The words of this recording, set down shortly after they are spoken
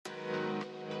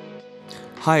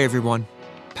Hi everyone,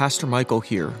 Pastor Michael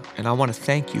here, and I want to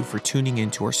thank you for tuning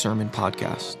into our sermon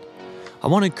podcast. I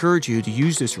want to encourage you to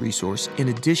use this resource in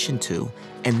addition to,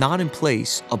 and not in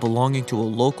place of, belonging to a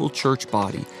local church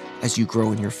body as you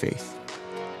grow in your faith.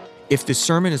 If this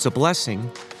sermon is a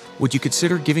blessing, would you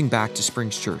consider giving back to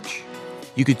Springs Church?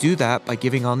 You could do that by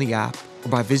giving on the app or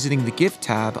by visiting the Give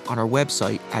tab on our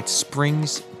website at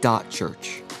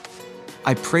springs.church.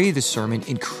 I pray this sermon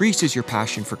increases your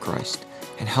passion for Christ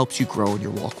and helps you grow in your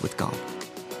walk with God.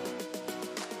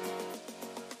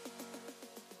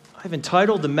 I've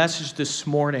entitled the message this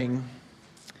morning,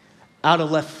 Out of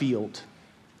Left Field.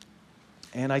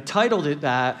 And I titled it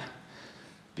that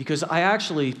because I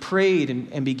actually prayed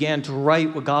and began to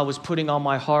write what God was putting on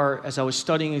my heart as I was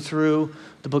studying through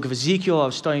the book of Ezekiel. I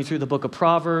was studying through the book of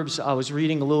Proverbs. I was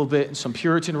reading a little bit in some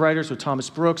Puritan writers with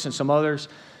Thomas Brooks and some others.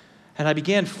 And I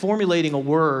began formulating a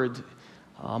word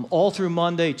all through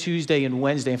Monday, Tuesday, and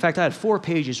Wednesday. In fact, I had 4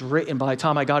 pages written by the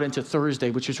time I got into Thursday,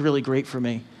 which was really great for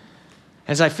me.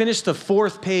 As I finished the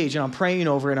 4th page and I'm praying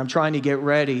over it and I'm trying to get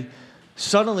ready,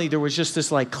 suddenly there was just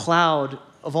this cloud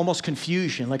of almost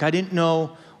confusion. I didn't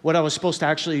know what I was supposed to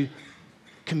actually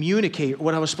communicate,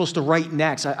 what I was supposed to write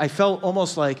next. I felt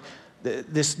almost like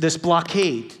this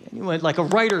blockade, like a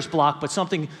writer's block, but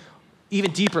something even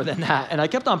deeper than that. And I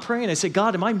kept on praying. I said,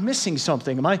 God, am I missing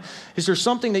something? Is there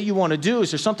something that you want to do?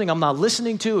 Is there something I'm not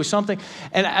listening to or something?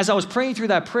 And as I was praying through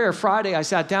that prayer Friday, I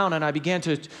sat down and I began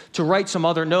to write some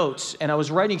other notes. And I was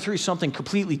writing through something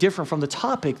completely different from the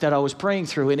topic that I was praying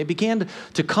through. And it began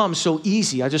to come so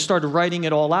easy. I just started writing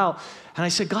it all out. And I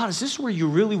said, God, is this where you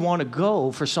really want to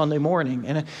go for Sunday morning?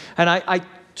 And I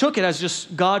took it as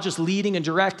just God just leading and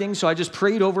directing. So I just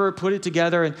prayed over it, put it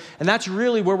together. And that's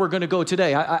really where we're going to go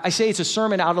today. I say it's a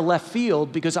sermon out of left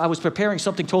field because I was preparing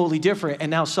something totally different. And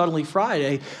now suddenly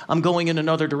Friday, I'm going in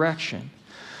another direction.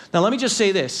 Now, let me just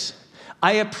say this.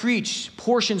 I have preached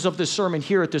portions of this sermon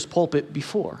here at this pulpit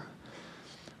before.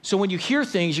 So when you hear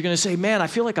things, you're going to say, man, I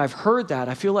feel like I've heard that.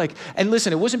 I feel like, and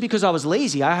listen, it wasn't because I was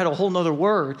lazy. I had a whole nother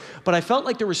word, but I felt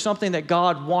like there was something that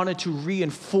God wanted to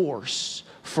reinforce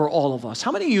for all of us.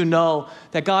 How many of you know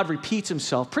that God repeats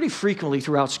himself pretty frequently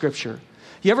throughout Scripture?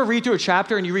 You ever read through a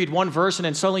chapter and you read one verse and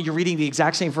then suddenly you're reading the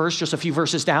exact same verse just a few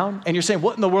verses down? And you're saying,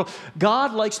 what in the world?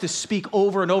 God likes to speak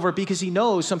over and over because he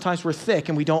knows sometimes we're thick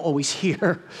and we don't always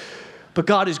hear. But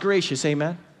God is gracious,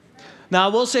 amen? Now,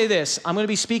 I will say this. I'm going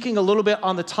to be speaking a little bit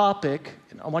on the topic,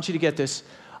 and I want you to get this,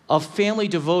 of family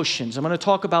devotions. I'm going to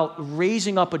talk about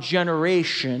raising up a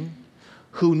generation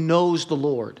who knows the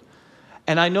Lord.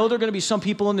 And I know there are going to be some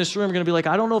people in this room who are going to be like,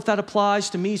 I don't know if that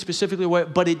applies to me specifically,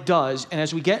 but it does. And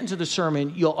as we get into the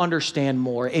sermon, you'll understand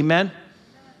more. Amen?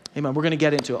 Amen. We're going to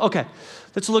get into it. Okay,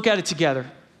 let's look at it together.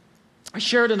 I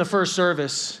shared in the first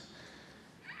service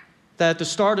that at the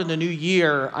start of the new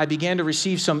year, I began to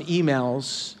receive some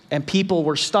emails, and people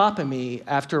were stopping me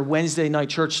after Wednesday night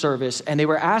church service, and they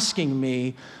were asking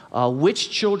me, which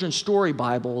children's story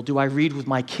Bible do I read with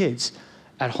my kids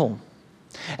at home?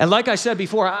 And like I said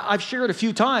before, I've shared a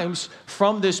few times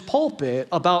from this pulpit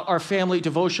about our family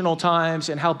devotional times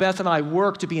and how Beth and I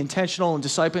work to be intentional in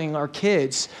discipling our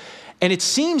kids. And it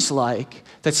seems like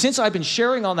that since I've been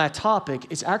sharing on that topic,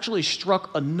 it's actually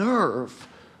struck a nerve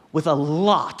with a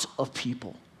lot of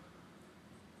people.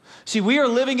 See, we are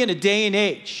living in a day and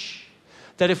age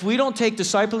that if we don't take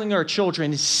discipling our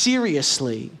children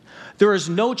seriously, there is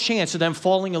no chance of them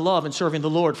falling in love and serving the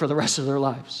Lord for the rest of their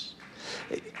lives.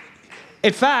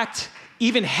 In fact,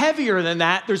 even heavier than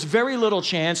that, there's very little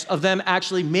chance of them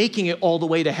actually making it all the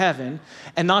way to heaven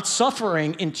and not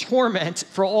suffering in torment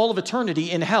for all of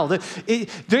eternity in hell.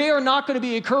 They are not going to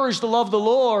be encouraged to love the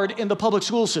Lord in the public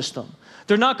school system.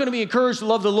 They're not going to be encouraged to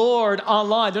love the Lord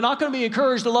online. They're not going to be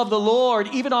encouraged to love the Lord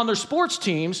even on their sports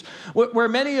teams, where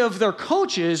many of their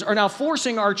coaches are now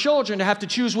forcing our children to have to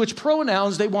choose which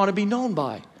pronouns they want to be known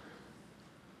by.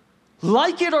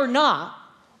 Like it or not,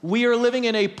 we are living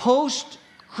in a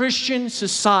post-Christian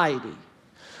society,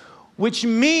 which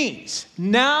means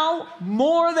now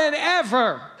more than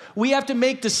ever, we have to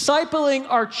make discipling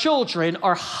our children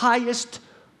our highest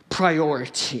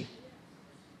priority.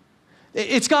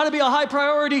 It's got to be a high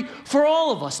priority for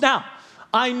all of us. Now,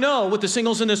 I know what the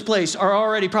singles in this place are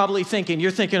already probably thinking.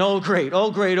 You're thinking, oh, great,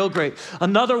 oh, great, oh, great.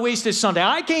 Another wasted Sunday.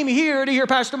 I came here to hear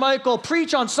Pastor Michael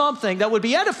preach on something that would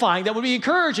be edifying, that would be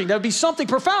encouraging, that would be something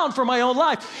profound for my own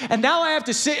life. And now I have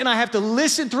to sit and I have to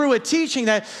listen through a teaching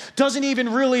that doesn't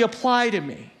even really apply to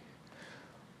me.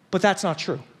 But that's not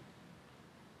true.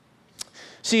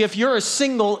 See, if you're a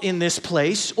single in this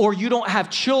place or you don't have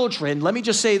children, let me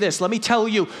just say this. Let me tell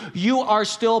you, you are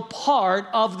still part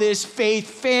of this faith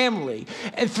family.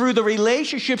 And through the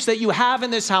relationships that you have in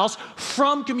this house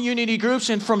from community groups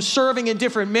and from serving in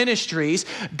different ministries,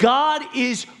 God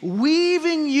is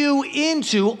weaving you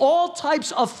into all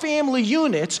types of family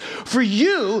units for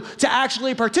you to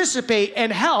actually participate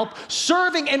and help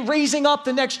serving and raising up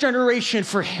the next generation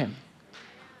for Him.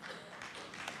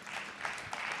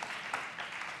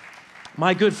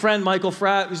 My good friend, Michael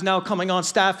Fratt, who's now coming on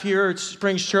staff here at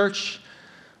Springs Church,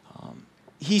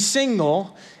 he's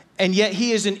single, and yet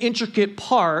he is an intricate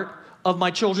part of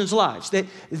my children's lives.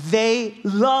 They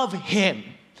love him.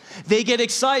 They get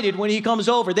excited when he comes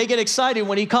over. They get excited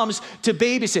when he comes to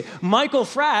babysit. Michael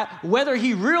Fratt, whether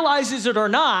he realizes it or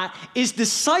not, is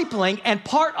discipling and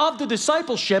part of the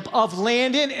discipleship of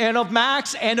Landon and of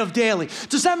Max and of Daly.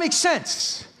 Does that make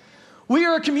sense? We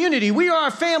are a community. We are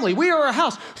a family. We are a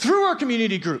house. Through our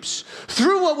community groups,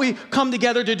 through what we come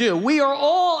together to do, we are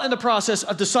all in the process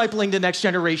of discipling the next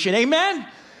generation. Amen?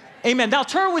 Amen. Now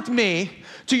turn with me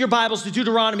to your Bibles to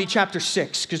Deuteronomy chapter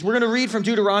 6, because we're going to read from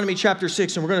Deuteronomy chapter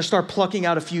 6, and we're going to start plucking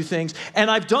out a few things.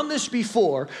 And I've done this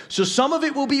before, so some of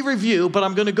it will be review, but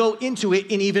I'm going to go into it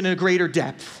in even a greater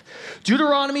depth.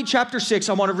 Deuteronomy chapter 6,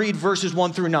 I want to read verses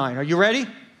 1 through 9. Are you ready?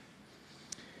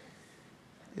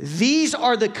 These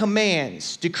are the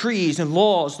commands, decrees, and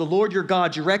laws the Lord your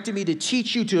God directed me to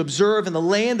teach you to observe in the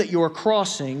land that you are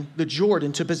crossing the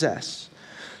Jordan to possess,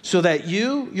 so that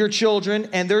you, your children,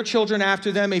 and their children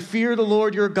after them may fear the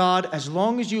Lord your God as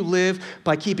long as you live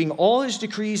by keeping all his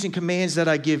decrees and commands that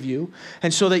I give you,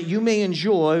 and so that you may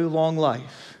enjoy long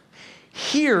life.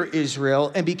 Hear,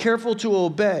 Israel, and be careful to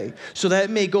obey, so that it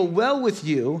may go well with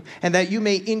you, and that you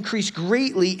may increase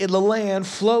greatly in the land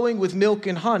flowing with milk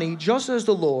and honey, just as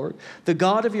the Lord, the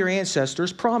God of your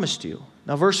ancestors, promised you.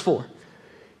 Now, verse 4.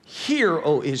 Hear,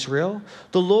 O Israel,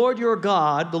 the Lord your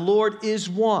God, the Lord is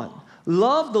one.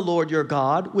 Love the Lord your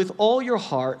God with all your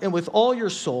heart and with all your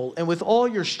soul and with all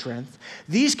your strength.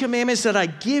 These commandments that I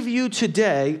give you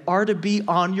today are to be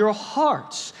on your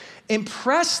hearts.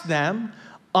 Impress them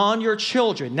on your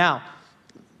children. Now,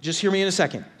 just hear me in a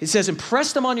second. It says,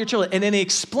 impress them on your children, and then it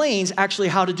explains actually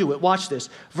how to do it. Watch this.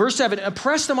 Verse 7,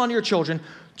 impress them on your children.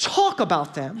 Talk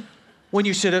about them when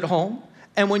you sit at home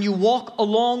and when you walk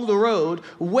along the road,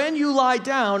 when you lie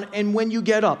down and when you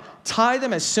get up. Tie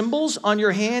them as symbols on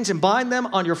your hands and bind them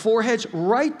on your foreheads.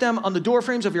 Write them on the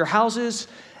doorframes of your houses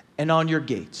and on your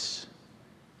gates.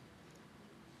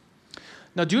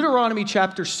 Now, Deuteronomy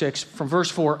chapter 6, from verse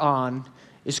 4 on,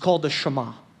 is called the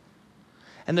Shema.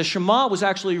 And the Shema was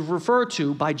actually referred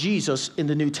to by Jesus in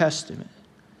the New Testament.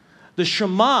 The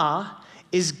Shema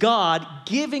is God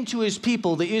giving to his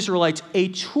people, the Israelites, a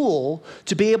tool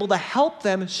to be able to help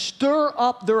them stir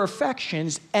up their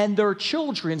affections and their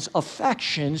children's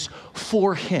affections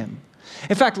for him.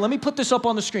 In fact, let me put this up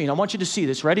on the screen. I want you to see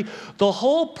this. Ready? The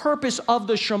whole purpose of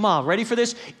the Shema, ready for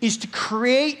this, is to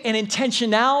create an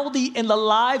intentionality in the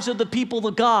lives of the people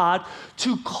of God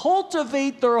to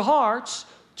cultivate their hearts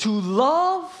to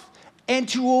love and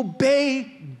to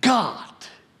obey God.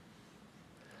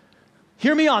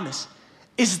 Hear me on this.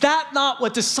 Is that not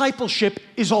what discipleship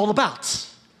is all about?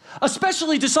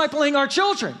 Especially discipling our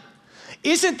children.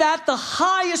 Isn't that the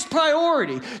highest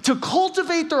priority? To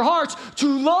cultivate their hearts, to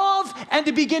love, and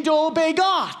to begin to obey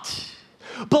God.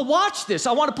 But watch this.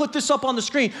 I want to put this up on the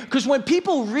screen, because when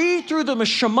people read through the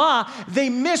Shema, they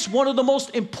miss one of the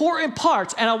most important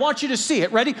parts, and I want you to see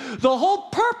it. Ready? The whole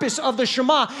purpose of the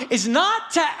Shema is not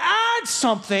to add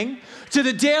something to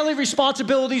the daily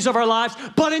responsibilities of our lives,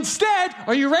 but instead,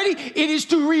 are you ready? It is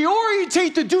to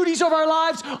reorientate the duties of our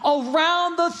lives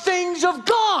around the things of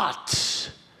God.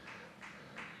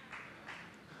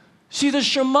 See, the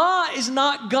Shema is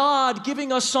not God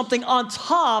giving us something on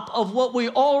top of what we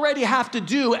already have to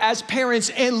do as parents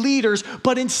and leaders,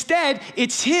 but instead,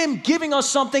 it's him giving us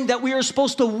something that we are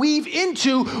supposed to weave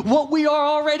into what we are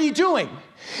already doing.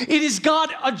 It is God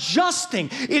adjusting.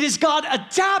 It is God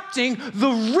adapting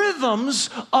the rhythms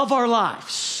of our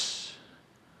lives.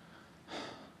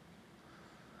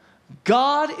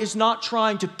 God is not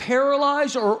trying to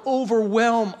paralyze or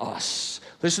overwhelm us.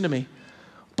 Listen to me.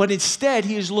 But instead,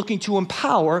 he is looking to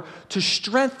empower, to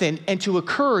strengthen, and to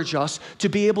encourage us to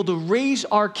be able to raise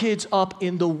our kids up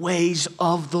in the ways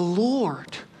of the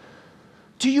Lord.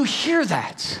 Do you hear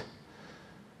that?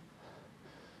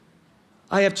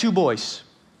 I have two boys,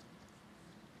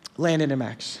 Landon and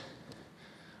Max.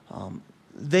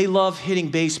 They love hitting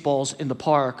baseballs in the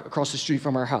park across the street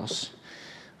from our house.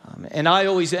 And I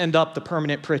always end up the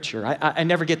permanent pitcher. I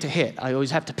never get to hit. I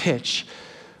always have to pitch.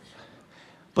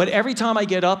 But every time I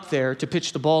get up there to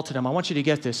pitch the ball to them, I want you to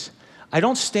get this. I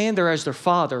don't stand there as their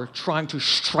father trying to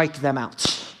strike them out.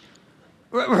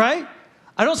 Right?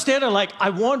 I don't stand there like, I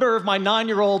wonder if my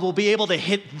 9-year-old will be able to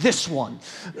hit this one.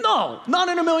 No, not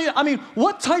in a million. I mean,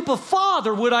 what type of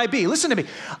father would I be? Listen to me.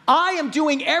 I am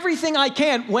doing everything I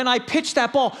can when I pitch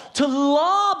that ball to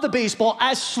lob the baseball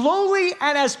as slowly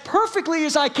and as perfectly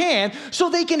as I can so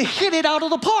they can hit it out of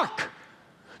the park.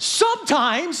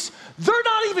 Sometimes they're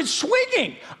not even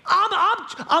swinging.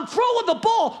 I'm throwing the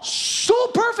ball so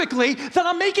perfectly that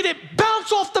I'm making it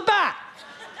bounce off the bat.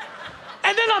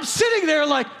 And then I'm sitting there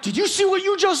like, did you see what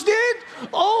you just did?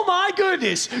 Oh my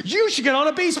goodness, you should get on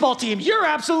a baseball team. You're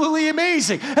absolutely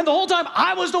amazing. And the whole time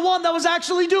I was the one that was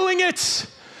actually doing it.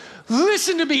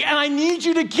 Listen to me, and I need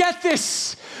you to get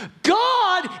this.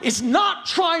 God is not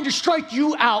trying to strike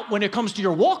you out when it comes to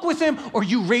your walk with him or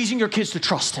you raising your kids to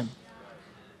trust him.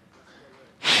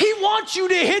 He wants you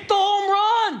to hit the home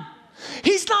run.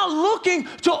 He's not looking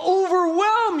to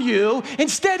overwhelm you.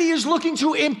 Instead, he is looking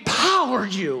to empower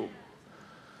you.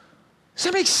 Does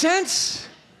that make sense?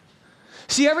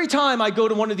 See, every time I go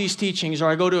to one of these teachings or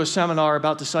I go to a seminar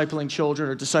about discipling children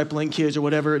or discipling kids or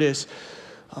whatever it is,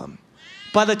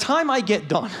 by the time I get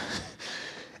done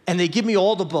and they give me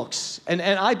all the books, and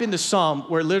I've been to some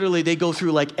where literally they go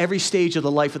through like every stage of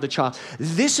the life of the child.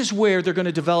 This is where they're going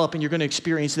to develop and you're going to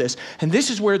experience this. And this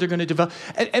is where they're going to develop.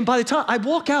 And by the time I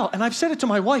walk out, and I've said it to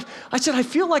my wife, I said, I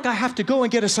feel like I have to go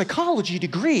and get a psychology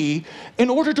degree in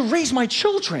order to raise my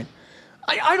children.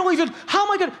 I don't even, how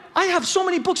am I going to, I have so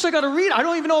many books I got to read. I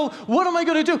don't even know, what am I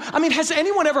going to do? I mean, has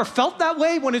anyone ever felt that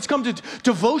way when it's come to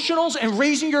devotionals and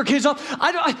raising your kids up?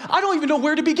 I don't even know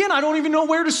where to begin. I don't even know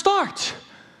where to start.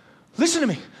 Listen to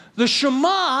me. The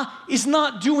Shema is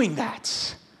not doing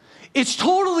that. It's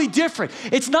totally different.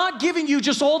 It's not giving you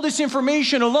just all this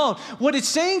information alone. What it's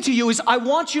saying to you is, I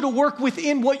want you to work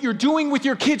within what you're doing with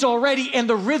your kids already and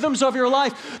the rhythms of your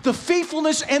life, the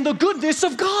faithfulness and the goodness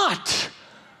of God.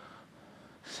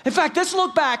 In fact, let's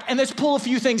look back and let's pull a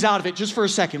few things out of it just for a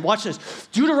second. Watch this.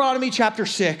 Deuteronomy chapter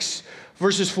 6,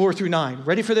 verses 4 through 9.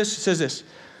 Ready for this? It says this.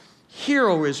 Hear,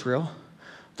 O Israel,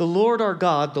 the Lord our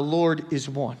God, the Lord is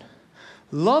one.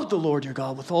 Love the Lord your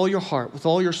God with all your heart, with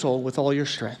all your soul, with all your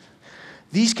strength.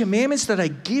 These commandments that I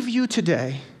give you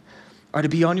today are to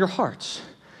be on your hearts.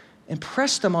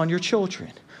 Impress them on your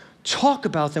children. Talk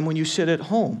about them when you sit at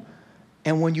home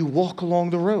and when you walk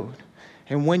along the road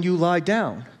and when you lie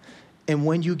down and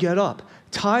when you get up.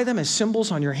 Tie them as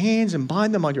symbols on your hands and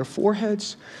bind them on your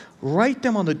foreheads. Write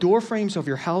them on the doorframes of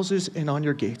your houses and on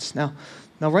your gates. Now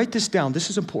write this down. This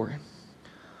is important.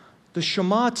 The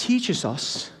Shema teaches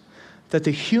us that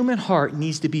the human heart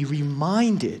needs to be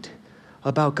reminded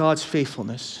about God's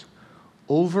faithfulness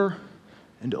over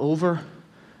and over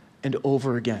and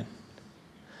over again.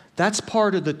 That's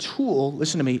part of the tool,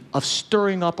 listen to me, of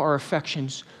stirring up our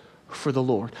affections for the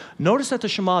Lord. Notice that the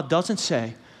Shema doesn't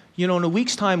say, in a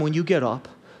week's time when you get up,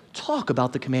 talk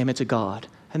about the commandments of God,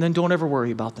 and then don't ever worry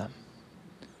about them.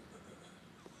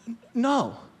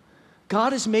 No.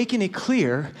 God is making it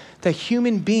clear that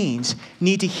human beings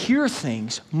need to hear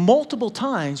things multiple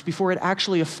times before it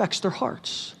actually affects their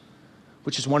hearts,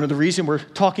 which is one of the reasons we're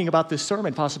talking about this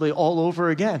sermon possibly all over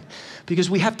again, because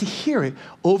we have to hear it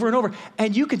over and over.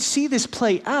 And you can see this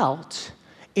play out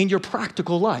in your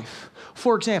practical life.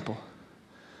 For example,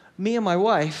 me and my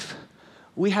wife,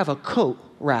 we have a coat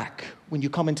rack when you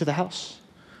come into the house,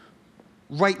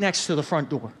 right next to the front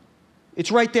door.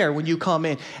 It's right there when you come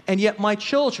in. And yet my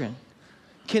children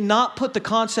cannot put the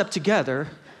concept together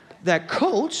that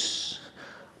coats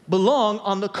belong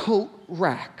on the coat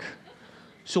rack.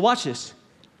 So watch this.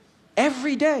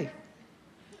 Every day,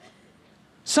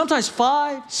 sometimes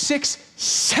 5, 6,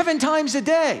 7 times a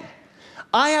day,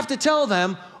 I have to tell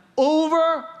them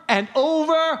over and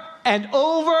over and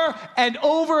over and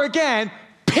over again,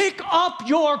 pick up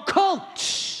your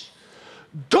coat.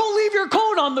 Don't leave your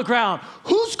coat on the ground.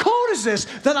 Whose coat is this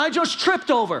that I just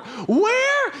tripped over?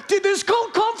 Where did this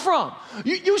coat come from?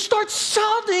 You start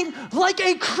sounding like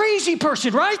a crazy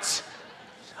person, right?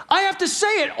 I have to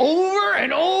say it over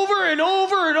and over and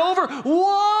over and over.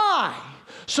 Why?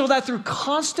 So that through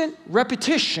constant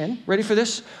repetition, ready for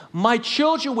this? My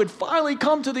children would finally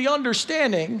come to the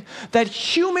understanding that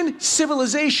human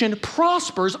civilization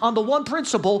prospers on the one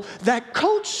principle that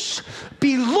coats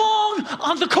belong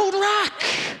on the coat rack.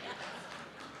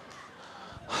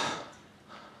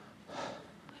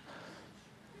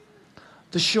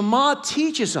 The Shema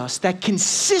teaches us that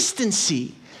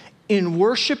consistency in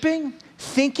worshiping,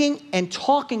 thinking, and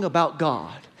talking about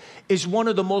God is one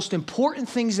of the most important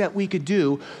things that we could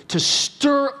do to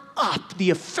stir up the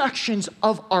affections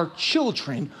of our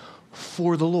children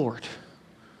for the Lord.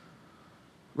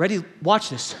 Ready? Watch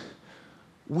this.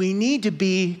 We need to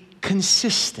be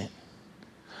consistent.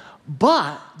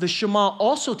 But the Shema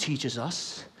also teaches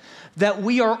us that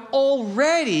we are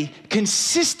already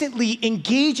consistently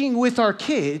engaging with our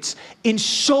kids in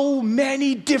so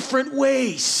many different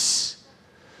ways.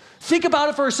 Think about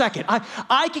it for a second.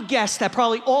 I could guess that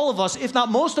probably all of us, if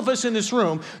not most of us in this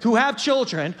room who have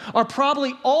children, are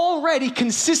probably already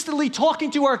consistently talking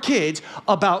to our kids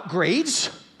about grades,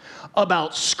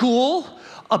 about school,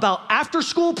 about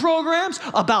after-school programs,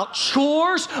 about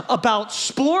chores, about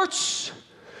sports.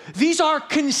 These are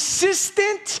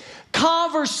consistent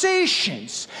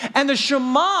conversations. And the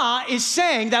Shema is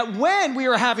saying that when we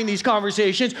are having these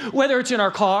conversations, whether it's in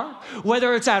our car,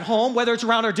 whether it's at home, whether it's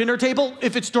around our dinner table,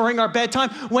 if it's during our bedtime,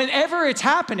 whenever it's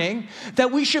happening,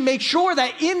 that we should make sure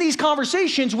that in these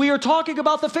conversations, we are talking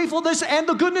about the faithfulness and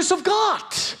the goodness of God.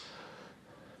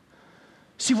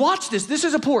 See, watch this. This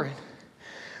is important.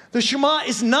 The Shema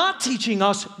is not teaching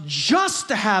us just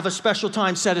to have a special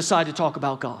time set aside to talk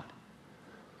about God.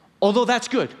 Although that's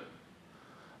good.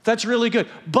 That's really good.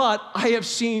 But I have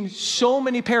seen so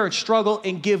many parents struggle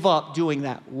and give up doing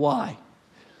that. Why?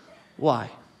 Why?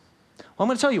 Well, I'm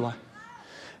going to tell you why.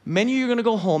 Many of you are going to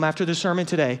go home after the sermon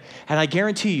today, and I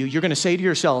guarantee you, you're going to say to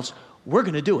yourselves, we're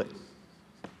going to do it.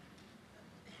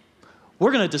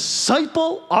 We're going to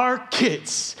disciple our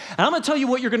kids. And I'm going to tell you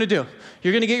what you're going to do.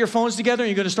 You're going to get your phones together and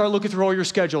you're going to start looking through all your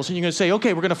schedules. And you're going to say,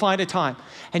 okay, we're going to find a time.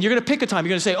 And you're going to pick a time.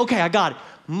 You're going to say, okay, I got it.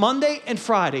 Monday and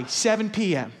Friday, 7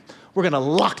 p.m. We're going to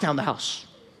lock down the house.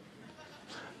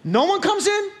 No one comes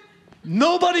in.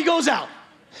 Nobody goes out.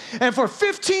 And for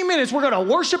 15 minutes, we're going to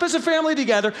worship as a family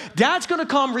together. Dad's going to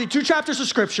come read 2 chapters of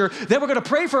Scripture. Then we're going to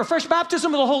pray for a fresh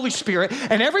baptism of the Holy Spirit.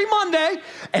 And every Monday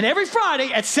and every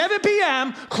Friday at 7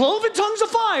 p.m., cloven tongues of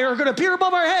fire are going to appear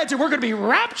above our heads, and we're going to be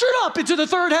raptured up into the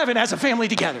third heaven as a family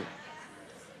together.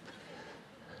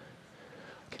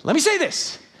 Okay, let me say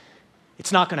this.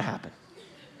 It's not going to happen.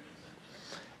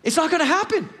 It's not going to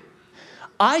happen.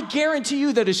 I guarantee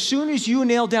you that as soon as you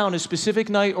nail down a specific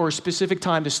night or a specific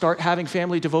time to start having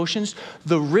family devotions,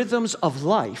 the rhythms of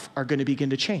life are going to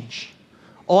begin to change.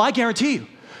 Oh, I guarantee you.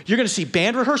 You're going to see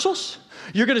band rehearsals.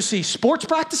 You're going to see sports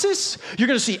practices. You're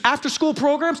going to see after-school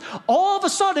programs. All of a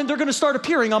sudden, they're going to start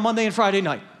appearing on Monday and Friday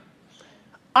night.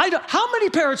 How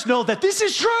many parents know that this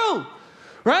is true?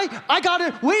 Right? I got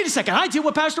it. Wait a second. I did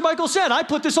what Pastor Michael said. I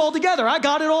put this all together. I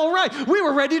got it all right. We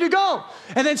were ready to go.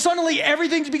 And then suddenly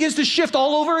everything begins to shift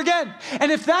all over again.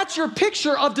 And if that's your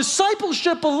picture of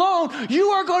discipleship alone, you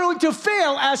are going to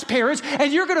fail as parents,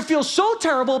 and you're going to feel so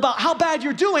terrible about how bad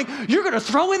you're doing, you're going to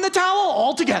throw in the towel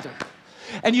altogether.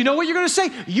 And you know what you're going to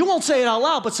say? You won't say it out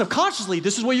loud, but subconsciously,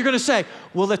 this is what you're going to say.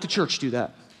 We'll let the church do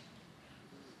that.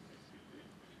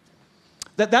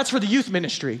 That's for the youth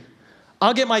ministry.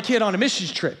 I'll get my kid on a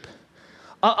missions trip.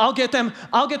 I'll get them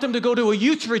to go to a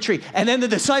youth retreat. And then the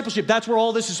discipleship, that's where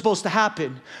all this is supposed to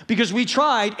happen. Because we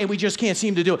tried and we just can't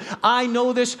seem to do it. I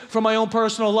know this from my own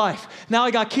personal life. Now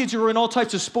I got kids who are in all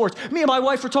types of sports. Me and my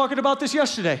wife were talking about this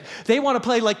yesterday. They want to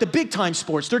play like the big time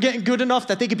sports. They're getting good enough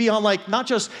that they could be on like not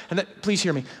just, please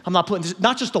hear me, I'm not putting this,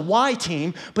 not just the Y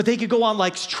team, but they could go on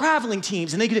like traveling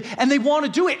teams and they want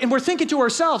to do it. And we're thinking to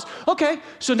ourselves, okay,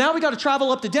 so now we got to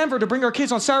travel up to Denver to bring our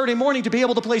kids on Saturday morning to be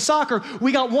able to play soccer.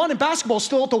 We got one in basketball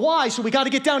still at the Y, so we got to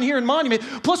get down here in Monument.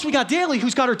 Plus, we got Daly,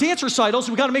 who's got her dance recitals,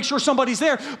 so we got to make sure somebody's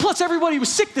there. Plus, everybody was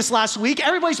sick this last week.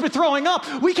 Everybody's been throwing up.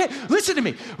 We can't, listen to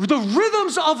me. The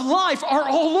rhythms of life are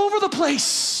all over the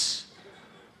place.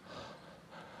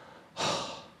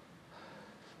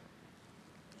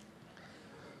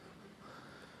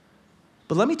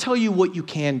 But let me tell you what you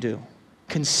can do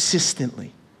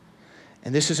consistently,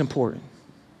 and this is important.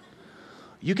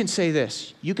 You can say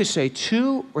this. You could say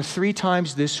 2 or 3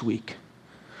 times this week,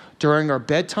 during our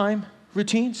bedtime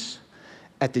routines,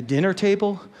 at the dinner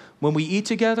table, when we eat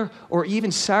together, or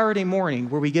even Saturday morning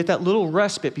where we get that little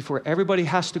respite before everybody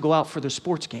has to go out for their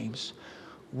sports games,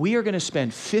 we are going to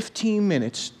spend 15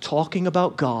 minutes talking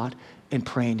about God and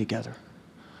praying together.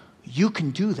 You can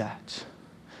do that.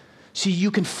 See, you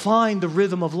can find the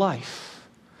rhythm of life.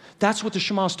 That's what the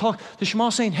Shema is talking. The Shema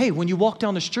is saying, hey, when you walk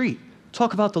down the street,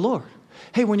 talk about the Lord.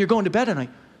 Hey, when you're going to bed at night,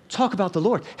 talk about the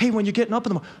Lord. Hey, when you're getting up in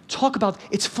the morning, talk about,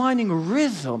 it's finding a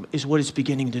rhythm is what it's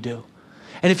beginning to do.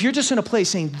 And if you're just in a place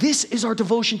saying, this is our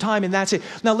devotion time and that's it.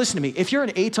 Now listen to me, if you're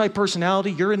an A-type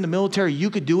personality, you're in the military, you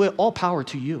could do it, all power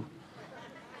to you.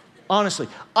 Honestly,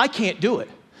 I can't do it.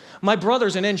 My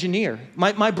brother's an engineer.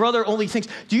 My brother only thinks,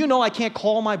 do you know I can't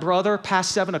call my brother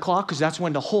past 7 o'clock because that's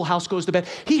when the whole house goes to bed?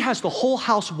 He has the whole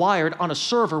house wired on a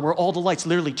server where all the lights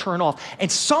literally turn off.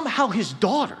 And somehow his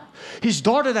daughter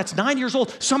that's 9 years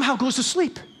old, somehow goes to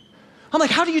sleep. I'm like,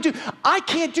 how do you do? I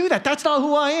can't do that. That's not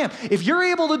who I am. If you're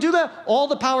able to do that, all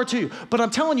the power to you. But I'm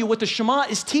telling you, what the Shema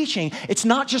is teaching, it's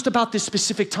not just about this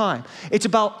specific time. It's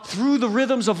about through the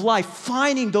rhythms of life,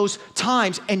 finding those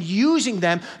times and using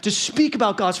them to speak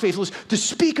about God's faithfulness, to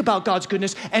speak about God's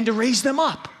goodness, and to raise them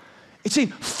up. It's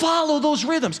saying, follow those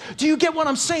rhythms. Do you get what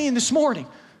I'm saying this morning?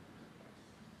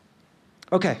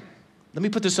 Okay, let me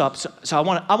put this up. So I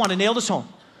want to nail this home.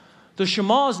 The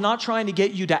Shema is not trying to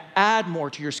get you to add more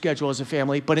to your schedule as a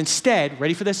family, but instead,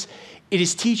 ready for this? It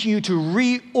is teaching you to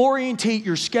reorientate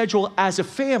your schedule as a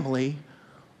family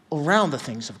around the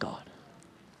things of God.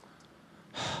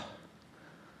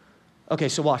 Okay,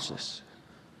 so watch this.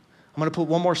 I'm going to put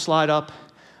one more slide up.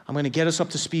 I'm going to get us up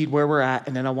to speed where we're at,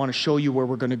 and then I want to show you where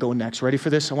we're going to go next. Ready for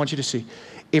this? I want you to see.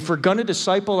 If we're going to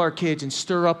disciple our kids and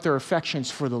stir up their affections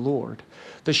for the Lord,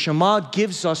 the Shema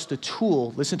gives us the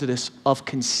tool, listen to this, of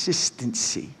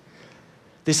consistency.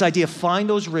 This idea, find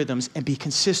those rhythms and be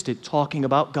consistent talking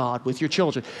about God with your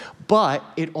children. But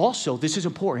it also, this is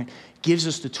important, gives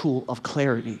us the tool of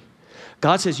clarity.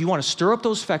 God says you want to stir up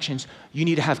those affections, you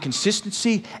need to have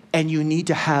consistency and you need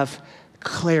to have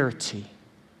clarity.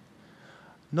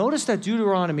 Notice that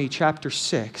Deuteronomy chapter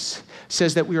 6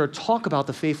 says that we are to talk about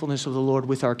the faithfulness of the Lord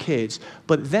with our kids,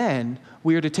 but then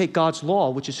we are to take God's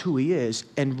law, which is who he is,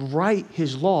 and write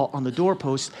his law on the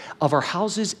doorposts of our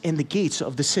houses and the gates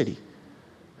of the city.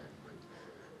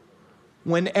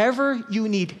 Whenever you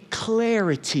need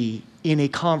clarity in a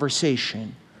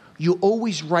conversation, you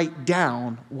always write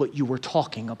down what you were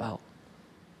talking about.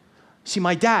 See,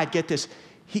 my dad, get this,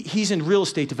 he's in real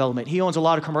estate development. He owns a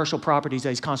lot of commercial properties that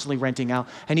he's constantly renting out.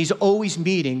 And he's always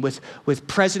meeting with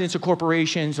presidents of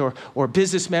corporations or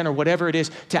businessmen or whatever it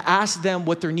is to ask them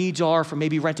what their needs are for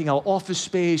maybe renting out office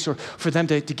space or for them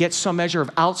to get some measure of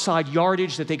outside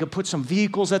yardage that they could put some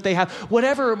vehicles that they have,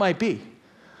 whatever it might be.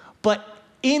 But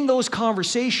in those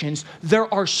conversations,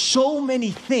 there are so many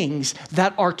things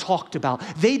that are talked about.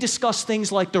 They discuss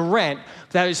things like the rent,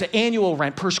 that is the annual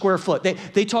rent per square foot.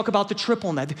 They talk about the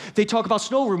triple net. They talk about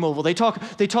snow removal. They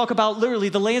talk about literally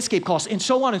the landscape costs and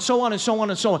so on and so on and so on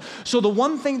and so on. So the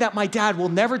one thing that my dad will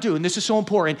never do, and this is so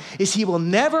important, is he will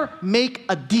never make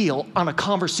a deal on a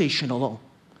conversation alone.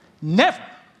 Never.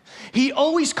 He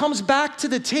always comes back to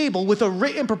the table with a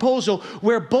written proposal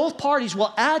where both parties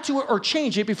will add to it or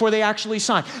change it before they actually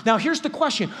sign. Now, here's the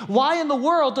question. Why in the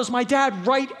world does my dad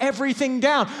write everything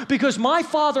down? Because my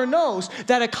father knows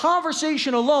that a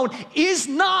conversation alone is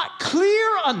not clear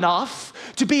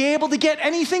enough to be able to get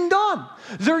anything done.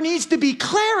 There needs to be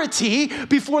clarity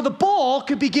before the ball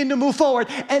can begin to move forward.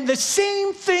 And the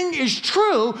same thing is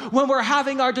true when we're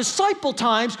having our disciple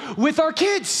times with our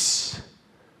kids.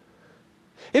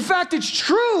 In fact, it's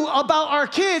true about our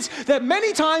kids that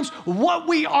many times what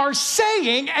we are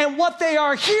saying and what they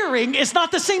are hearing is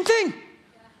not the same thing.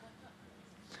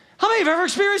 How many have ever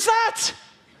experienced that?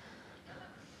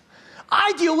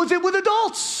 I deal with it with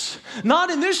adults. Not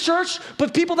in this church,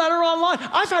 but people that are online.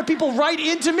 I've had people write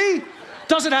into me.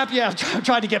 Doesn't happen. Yeah, I'm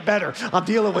trying to get better. I'm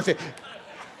dealing with it.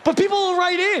 But people will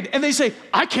write in and they say,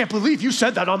 I can't believe you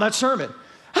said that on that sermon.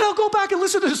 And I'll go back and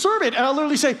listen to the sermon and I'll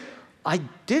literally say, I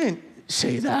didn't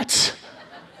say that.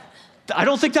 I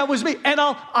don't think that was me. And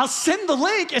I'll send the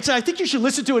link and say, I think you should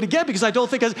listen to it again because I don't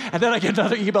think, and then I get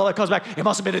another email that comes back, it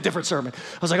must have been a different sermon.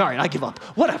 I was like, all right, I give up.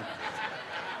 Whatever.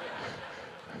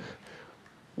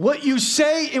 What you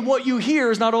say and what you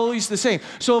hear is not always the same.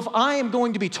 So if I am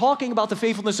going to be talking about the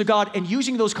faithfulness of God and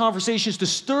using those conversations to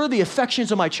stir the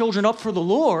affections of my children up for the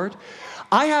Lord,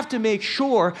 I have to make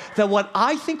sure that what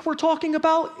I think we're talking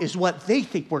about is what they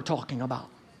think we're talking about.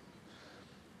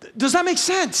 Does that make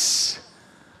sense?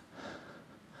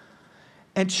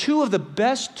 And two of the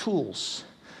best tools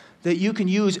that you can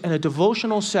use in a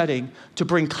devotional setting to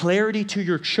bring clarity to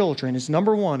your children is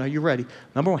number one, are you ready?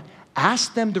 Number one,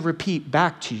 ask them to repeat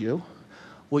back to you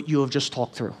what you have just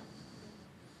talked through. All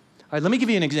right, let me give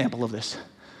you an example of this.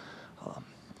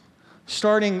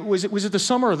 Starting, was it the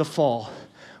summer or the fall?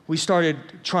 We started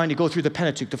trying to go through the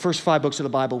Pentateuch, the first 5 books of the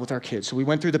Bible with our kids. So we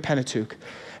went through the Pentateuch.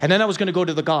 And then I was going to go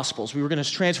to the Gospels. We were going to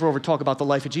transfer over, talk about the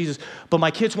life of Jesus. But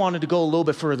my kids wanted to go a little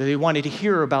bit further. They wanted to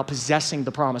hear about possessing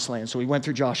the promised land. So we went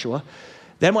through Joshua.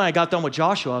 Then when I got done with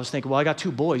Joshua, I was thinking, well, I got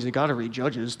 2 boys. They got to read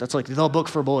Judges. That's like the book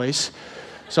for boys.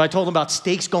 So I told them about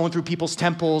stakes going through people's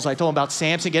temples. I told them about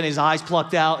Samson getting his eyes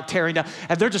plucked out, tearing down.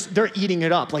 And they're eating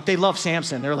it up. Like, they love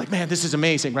Samson. They're like, man, this is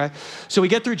amazing, right? So we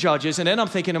get through Judges, and then I'm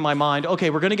thinking in my mind, okay,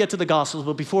 we're going to get to the Gospels,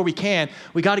 but before we got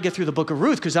to get through the book of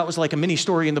Ruth, because that was like a mini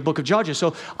story in the book of Judges.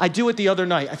 So I do it the other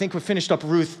night. I think we finished up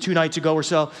Ruth 2 nights ago or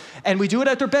so. And we do it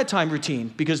at their bedtime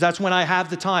routine, because that's when I have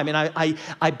the time. And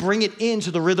I bring it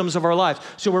into the rhythms of our lives.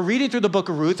 So we're reading through the book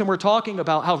of Ruth, and we're talking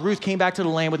about how Ruth came back to the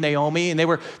land with Naomi, and they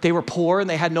were poor, and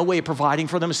they had no way of providing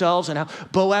for themselves, and how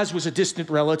Boaz was a distant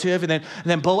relative, and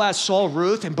then Boaz saw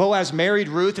Ruth, and Boaz married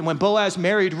Ruth, and when Boaz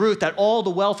married Ruth, that all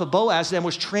the wealth of Boaz then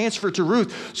was transferred to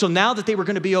Ruth. So now that they were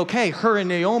going to be okay, her and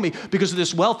Naomi, because of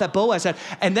this wealth that Boaz had.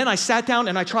 And then I sat down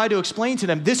and I tried to explain to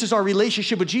them, this is our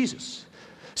relationship with Jesus.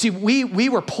 See, we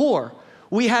were poor.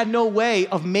 We had no way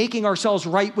of making ourselves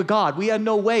right with God. We had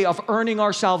no way of earning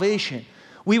our salvation.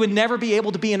 We would never be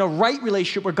able to be in a right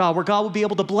relationship with God, where God would be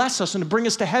able to bless us and to bring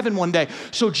us to heaven one day.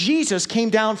 So Jesus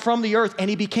came down from the earth, and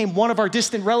he became one of our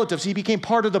distant relatives. He became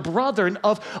part of the brethren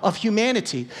of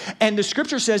humanity. And the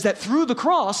scripture says that through the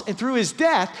cross and through his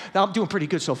death, now I'm doing pretty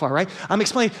good so far, right? I'm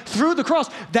explaining through the cross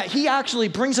that he actually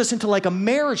brings us into like a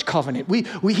marriage covenant.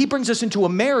 He brings us into a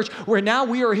marriage where now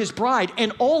we are his bride,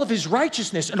 and all of his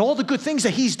righteousness and all the good things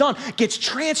that he's done gets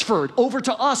transferred over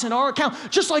to us in our account.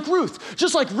 Just like Ruth.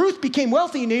 Just like Ruth became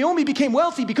wealthy, Naomi became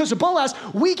wealthy because of Boaz,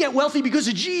 we get wealthy because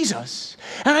of Jesus.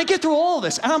 And I get through all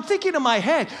this, and I'm thinking in my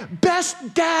head,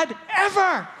 best dad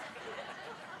ever.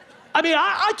 I mean,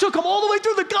 I took him all the way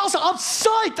through the gospel. I'm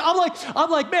psyched. I'm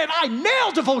like, man, I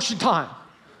nailed devotion time.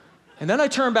 And then I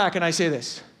turn back and I say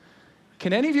this,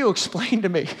 can any of you explain to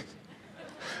me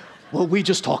what we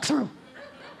just talked through?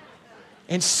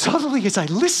 And suddenly, as I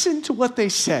listened to what they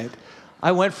said,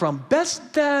 I went from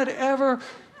best dad ever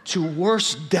to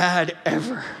worst dad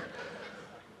ever.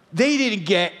 They didn't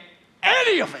get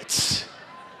any of it.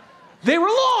 They were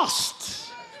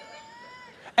lost.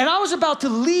 And I was about to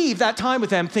leave that time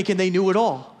with them thinking they knew it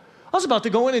all. I was about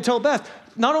to go in and tell Beth,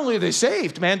 not only are they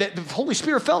saved, man, the Holy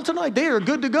Spirit fell tonight, they are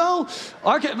good to go.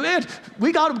 Man,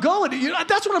 we got them going.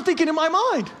 That's what I'm thinking in my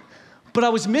mind. But I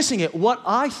was missing it. What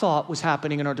I thought was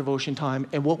happening in our devotion time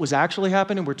and what was actually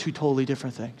happening were two totally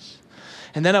different things.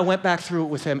 And then I went back through it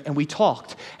with him, and we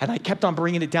talked, and I kept on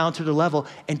bringing it down to the level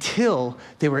until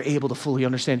they were able to fully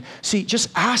understand. See, just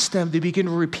ask them to begin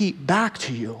to repeat back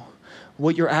to you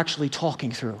what you're actually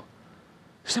talking through.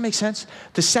 Does that make sense?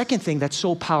 The second thing that's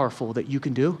so powerful that you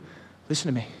can do,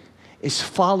 listen to me, is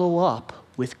follow up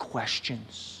with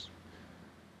questions.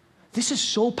 This is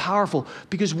so powerful,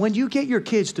 because when you get your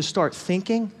kids to start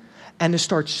thinking and to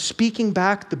start speaking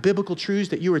back the biblical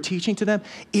truths that you are teaching to them,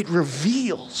 it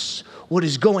reveals what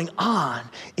is going on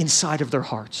inside of their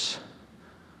hearts.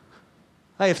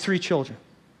 I have 3 children.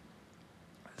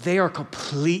 They are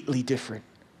completely different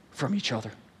from each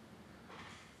other.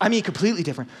 I mean, completely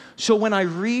different. So when I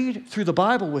read through the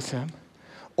Bible with them,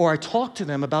 or I talk to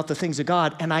them about the things of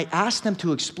God, and I ask them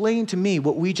to explain to me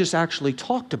what we just actually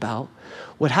talked about,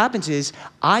 what happens is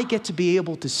I get to be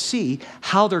able to see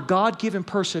how their God-given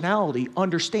personality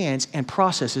understands and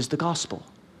processes the gospel.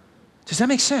 Does that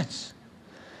make sense?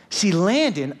 See,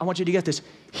 Landon, I want you to get this,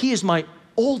 he is my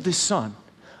oldest son,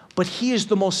 but he is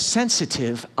the most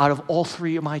sensitive out of all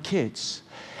 3 of my kids.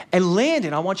 And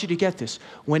Landon, I want you to get this.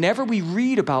 Whenever we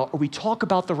read about or we talk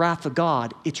about the wrath of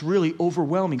God, it's really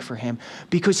overwhelming for him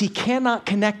because he cannot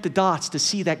connect the dots to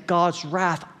see that God's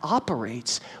wrath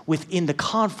operates within the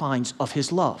confines of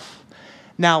his love.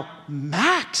 Now,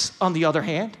 Max, on the other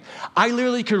hand, I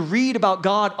literally could read about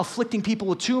God afflicting people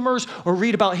with tumors or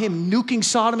read about him nuking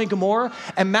Sodom and Gomorrah,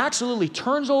 and Max literally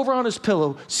turns over on his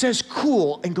pillow, says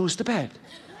cool, and goes to bed.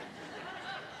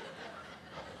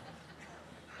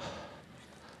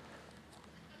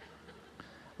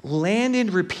 Landon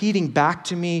repeating back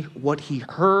to me what he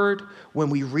heard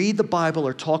when we read the Bible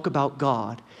or talk about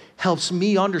God helps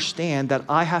me understand that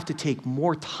I have to take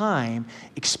more time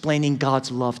explaining God's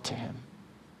love to him.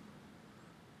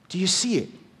 Do you see it?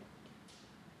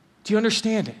 Do you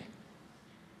understand it?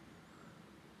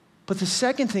 But the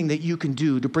second thing that you can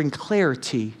do to bring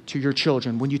clarity to your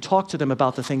children when you talk to them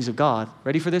about the things of God,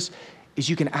 ready for this, is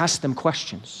you can ask them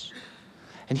questions.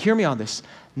 And hear me on this,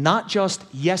 not just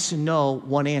yes and no,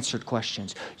 one answered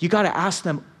questions. You got to ask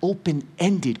them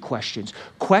open-ended questions.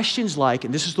 Questions like,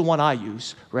 and this is the one I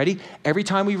use, ready? Every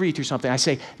time we read through something, I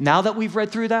say, now that we've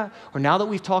read through that, or now that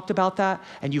we've talked about that,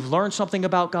 and you've learned something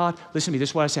about God, listen to me,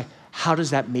 this is what I say, how does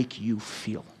that make you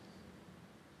feel?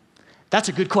 That's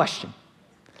a good question.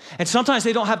 And sometimes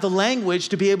they don't have the language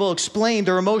to be able to explain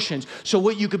their emotions. So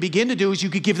what you could begin to do is you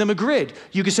could give them a grid.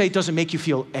 You could say, does it make you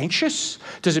feel anxious?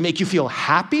 Does it make you feel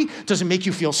happy? Does it make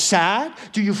you feel sad?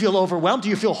 Do you feel overwhelmed? Do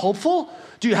you feel hopeful?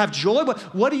 Do you have joy?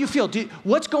 What do you feel?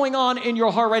 What's going on in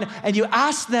your heart right now? And you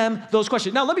ask them those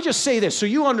questions. Now, let me just say this so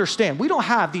you understand. We don't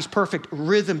have these perfect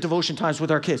rhythm devotion times with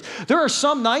our kids. There are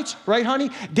some nights, right, honey?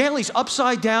 Danley's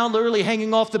upside down, literally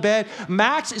hanging off the bed.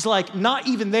 Max is like not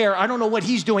even there. I don't know what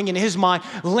he's doing in his mind.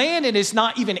 Landon is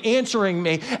not even answering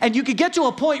me. And you could get to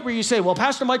a point where you say, well,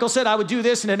 Pastor Michael said I would do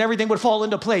this and then everything would fall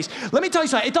into place. Let me tell you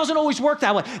something. It doesn't always work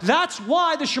that way. That's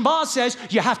why the Shema says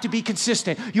you have to be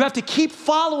consistent. You have to keep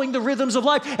following the rhythms of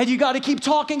life. And you got to keep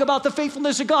talking about the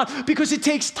faithfulness of God because it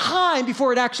takes time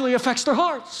before it actually affects their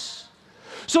hearts.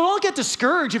 So don't get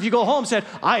discouraged if you go home and said,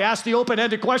 I asked the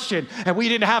open-ended question and we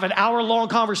didn't have an hour-long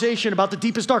conversation about the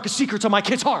deepest, darkest secrets of my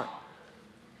kid's heart.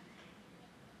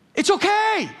 It's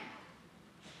okay.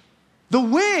 The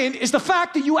win is the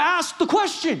fact that you asked the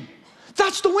question.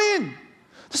 That's the win.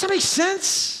 Does that make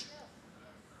sense?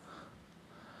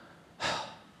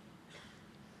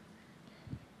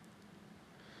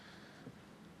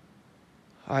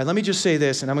 All right, let me just say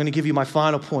this, and I'm going to give you my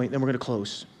final point, then we're going to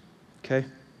close, okay?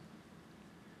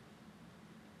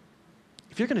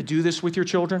 If you're going to do this with your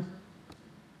children,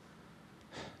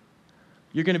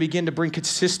 you're going to begin to bring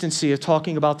consistency of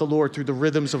talking about the Lord through the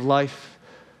rhythms of life.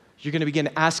 You're going to begin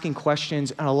asking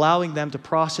questions and allowing them to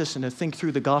process and to think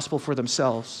through the gospel for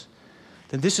themselves.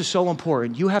 Then this is so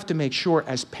important. You have to make sure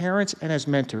as parents and as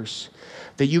mentors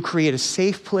that you create a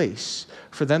safe place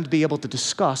for them to be able to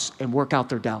discuss and work out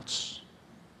their doubts.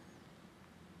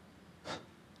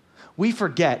 We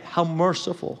forget how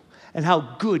merciful and how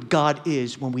good God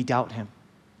is when we doubt him.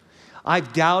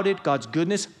 I've doubted God's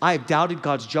goodness. I have doubted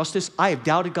God's justice. I have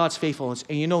doubted God's faithfulness.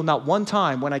 And you know, not one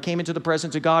time when I came into the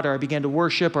presence of God or I began to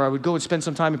worship or I would go and spend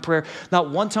some time in prayer,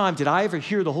 not one time did I ever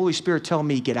hear the Holy Spirit tell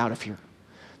me, get out of here.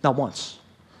 Not once.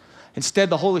 Instead,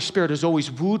 the Holy Spirit has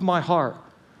always wooed my heart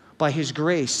by his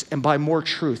grace and by more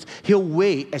truth. He'll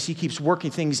wait as he keeps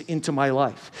working things into my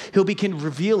life. He'll begin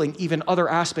revealing even other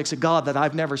aspects of God that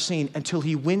I've never seen until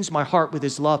he wins my heart with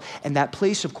his love. And that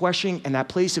place of questioning and that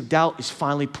place of doubt is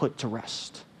finally put to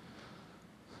rest.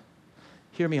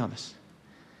 Hear me on this.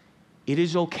 It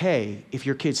is okay if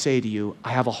your kids say to you,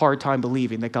 I have a hard time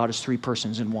believing that God is three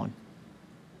persons in one.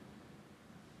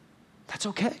 That's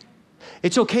okay.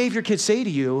 It's okay if your kids say to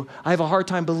you, I have a hard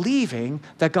time believing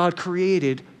that God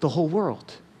created the whole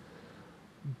world.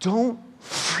 Don't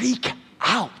freak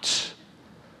out.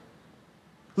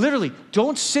 Literally,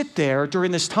 don't sit there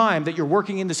during this time that you're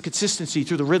working in this consistency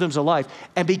through the rhythms of life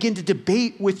and begin to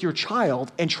debate with your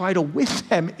child and try to win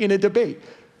them in a debate.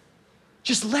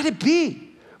 Just let it be.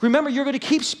 Remember, you're going to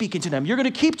keep speaking to them. You're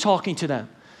going to keep talking to them.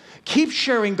 Keep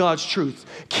sharing God's truth.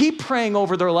 Keep praying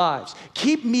over their lives.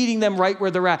 Keep meeting them right where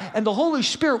they're at. And the Holy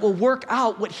Spirit will work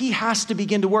out what he has to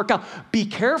begin to work out. Be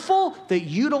careful that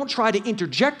you don't try to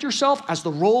interject yourself as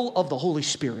the role of the Holy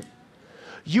Spirit.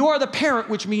 You are the parent,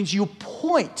 which means you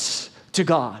point to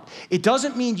God. It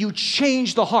doesn't mean you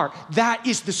change the heart. That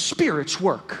is the Spirit's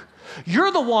work.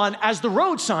 You're the one as the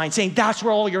road sign saying that's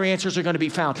where all your answers are going to be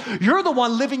found. You're the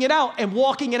one living it out and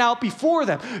walking it out before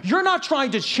them. You're not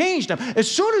trying to change them.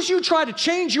 As soon as you try to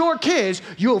change your kids,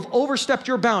 you have overstepped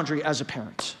your boundary as a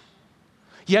parent.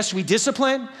 Yes, we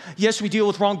discipline. Yes, we deal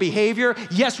with wrong behavior.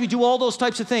 Yes, we do all those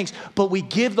types of things. But we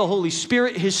give the Holy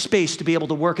Spirit his space to be able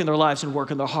to work in their lives and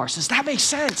work in their hearts. Does that make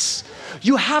sense?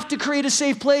 You have to create a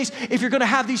safe place if you're going to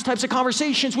have these types of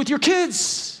conversations with your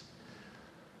kids.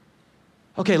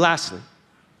 Okay, lastly,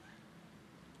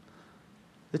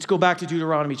 let's go back to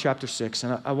Deuteronomy chapter 6,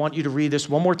 and I want you to read this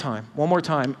one more time,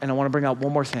 and I want to bring out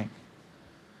one more thing.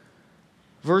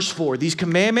 Verse 4, these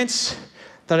commandments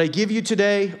that I give you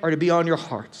today are to be on your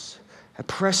hearts.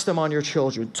 Press them on your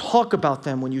children. Talk about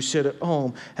them when you sit at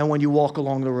home and when you walk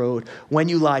along the road, when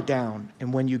you lie down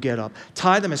and when you get up.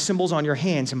 Tie them as symbols on your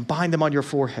hands and bind them on your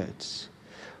foreheads.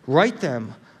 Write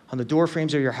them on the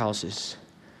doorframes of your houses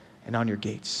and on your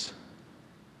gates.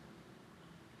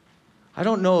 I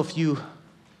don't know if you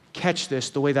catch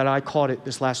this the way that I caught it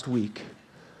this last week,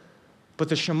 but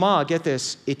the Shema, get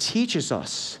this, it teaches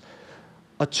us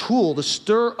a tool to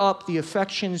stir up the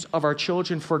affections of our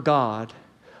children for God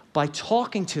by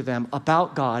talking to them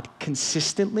about God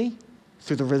consistently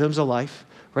through the rhythms of life.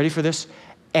 Ready for this?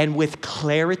 And with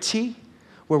clarity,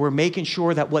 where we're making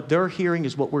sure that what they're hearing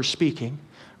is what we're speaking.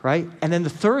 Right? And then the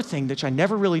third thing, which I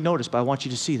never really noticed, but I want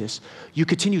you to see this. You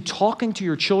continue talking to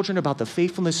your children about the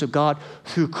faithfulness of God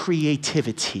through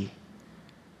creativity.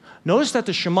 Notice that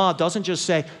the Shema doesn't just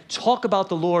say, talk about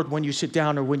the Lord when you sit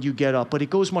down or when you get up, but it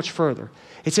goes much further.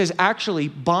 It says, actually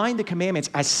bind the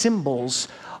commandments as symbols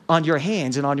on your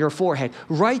hands and on your forehead.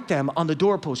 Write them on the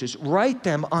doorposts. Write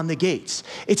them on the gates.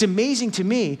 It's amazing to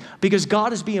me because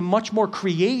God is being much more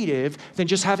creative than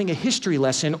just having a history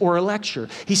lesson or a lecture.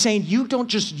 He's saying you don't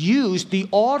just use the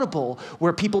audible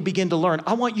where people begin to learn.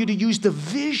 I want you to use the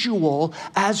visual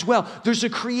as well. There's a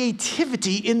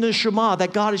creativity in the Shema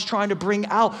that God is trying to bring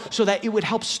out so that it would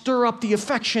help stir up the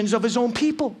affections of his own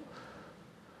people.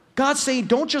 God's saying,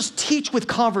 don't just teach with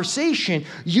conversation,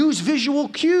 use visual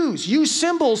cues, use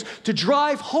symbols to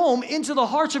drive home into the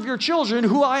hearts of your children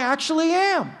who I actually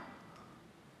am.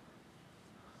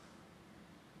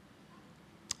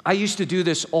 I used to do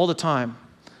this all the time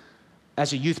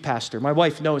as a youth pastor. My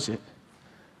wife knows it.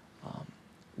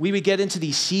 We would get into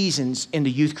these seasons in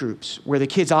the youth groups where the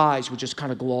kids' eyes would just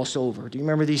kind of gloss over. Do you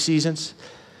remember these seasons?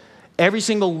 Every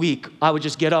single week, I would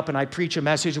just get up and I'd preach a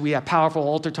message. We'd have powerful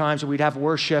altar times and we'd have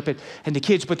worship and the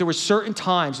kids. But there were certain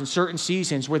times and certain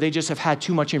seasons where they just have had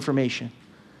too much information.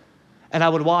 And I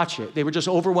would watch it. They were just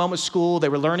overwhelmed with school. They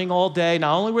were learning all day.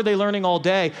 Not only were they learning all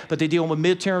day, but they're dealing with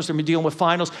midterms. They're dealing with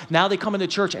finals. Now they come into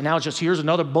church and now just here's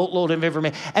another boatload of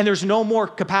information. And there's no more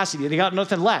capacity. They got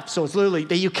nothing left. So it's literally,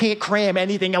 you can't cram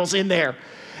anything else in there.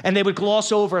 And they would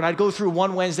gloss over and I'd go through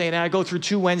one Wednesday and I'd go through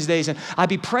 2 Wednesdays and I'd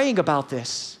be praying about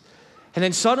this. And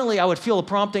then suddenly I would feel a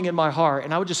prompting in my heart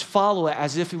and I would just follow it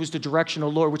as if it was the direction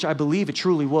of the Lord, which I believe it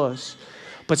truly was.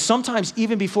 But sometimes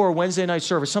even before a Wednesday night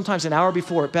service, sometimes an hour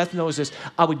before, Beth knows this,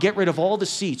 I would get rid of all the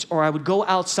seats or I would go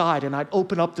outside and I'd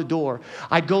open up the door.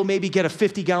 I'd go maybe get a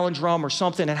 50-gallon drum or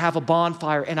something and have a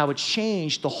bonfire and I would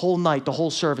change the whole night, the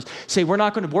whole service. Say, we're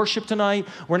not going to worship tonight.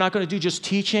 We're not going to do just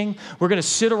teaching. We're going to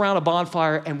sit around a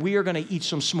bonfire and we are going to eat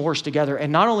some s'mores together.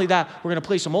 And not only that, we're going to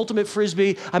play some ultimate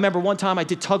frisbee. I remember one time I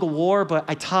did tug of war, but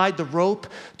I tied the rope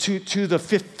to the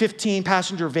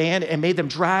 15-passenger van and made them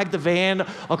drag the van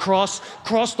across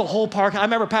the whole park. I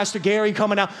remember Pastor Gary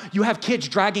coming out. You have kids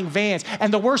dragging vans.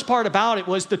 And the worst part about it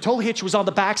was the tow hitch was on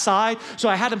the back side. So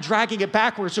I had them dragging it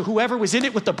backwards. So whoever was in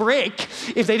it with the brake,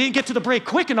 if they didn't get to the brake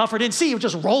quick enough or didn't see, it would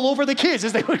just roll over the kids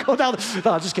as they would go down.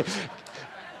 No, I'm just kidding.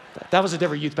 That was a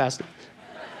different youth pastor.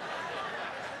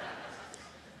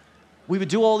 We would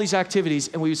do all these activities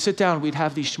and we would sit down and we'd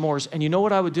have these s'mores. And you know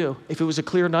what I would do? If it was a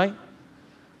clear night,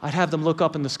 I'd have them look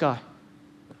up in the sky.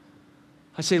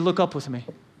 I'd say, look up with me.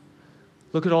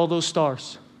 Look at all those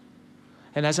stars.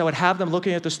 And as I would have them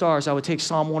looking at the stars, I would take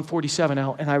Psalm 147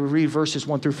 out and I would read verses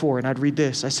 1 through 4. And I'd read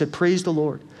this. I said, praise the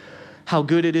Lord. How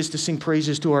good it is to sing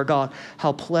praises to our God.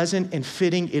 How pleasant and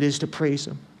fitting it is to praise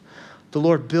him. The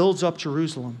Lord builds up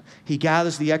Jerusalem. He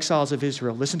gathers the exiles of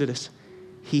Israel. Listen to this.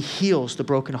 He heals the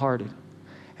brokenhearted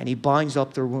and he binds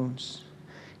up their wounds.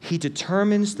 He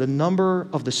determines the number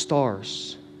of the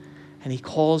stars and he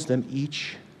calls them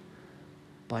each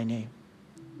by name.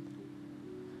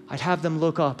 I'd have them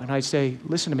look up and I'd say,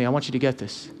 listen to me, I want you to get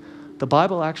this. The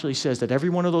Bible actually says that every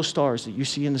one of those stars that you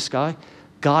see in the sky,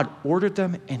 God ordered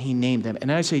them and he named them. And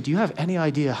I'd say, do you have any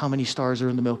idea how many stars are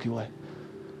in the Milky Way?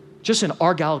 Just in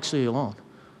our galaxy alone,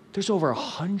 there's over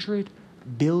 100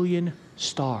 billion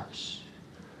stars.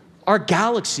 Our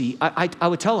galaxy, I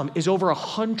would tell them, is over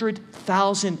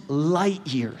 100,000 light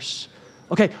years.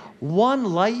 Okay,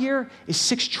 1 light year is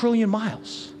 6 trillion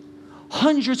miles.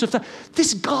 Hundreds of thousands.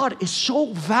 This God is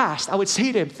so vast. I would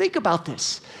say to him, think about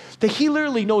this, that he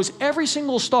literally knows every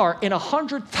single star in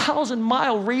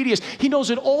 100,000-mile radius. He knows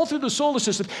it all through the solar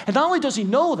system. And not only does he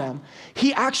know them,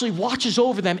 he actually watches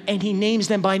over them and he names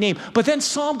them by name. But then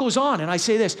Psalm goes on, and I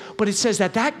say this, but it says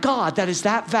that God that is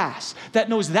that vast, that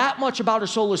knows that much about our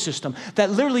solar system, that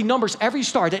literally numbers every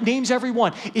star, that names every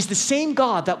one, is the same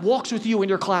God that walks with you in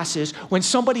your classes when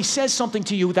somebody says something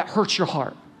to you that hurts your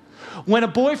heart. When a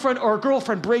boyfriend or a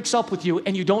girlfriend breaks up with you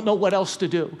and you don't know what else to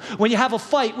do. When you have a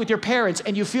fight with your parents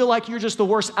and you feel like you're just the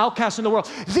worst outcast in the world.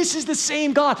 This is the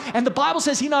same God. And the Bible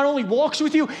says he not only walks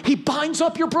with you, he binds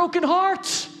up your broken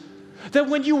heart. That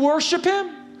when you worship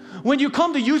him, when you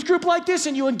come to youth group like this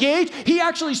and you engage, he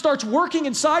actually starts working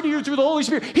inside of you through the Holy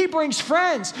Spirit. He brings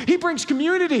friends. He brings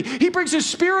community. He brings his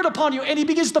Spirit upon you, and he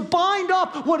begins to bind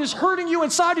up what is hurting you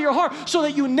inside of your heart so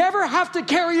that you never have to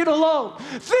carry it alone.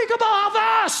 Think about how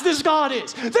vast this God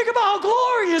is. Think about how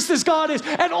glorious this God is.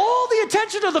 And all the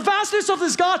attention of the vastness of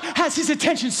this God has his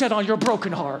attention set on your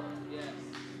broken heart.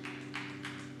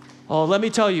 Oh, let me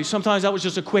tell you, sometimes that was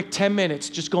just a quick 10 minutes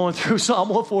just going through Psalm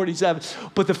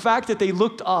 147. But the fact that they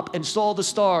looked up and saw the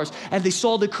stars and they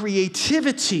saw the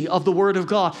creativity of the Word of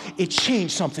God, it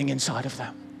changed something inside of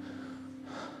them.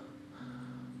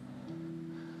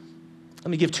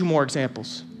 Let me give 2 more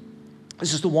examples.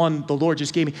 This is the one the Lord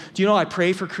just gave me. Do you know I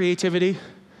pray for creativity?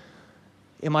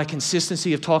 In my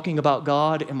consistency of talking about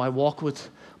God in my walk with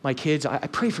my kids, I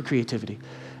pray for creativity.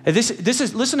 And this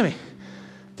is, listen to me,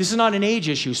 this is not an age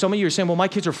issue. Some of you are saying, well, my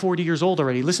kids are 40 years old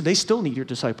already. Listen, they still need your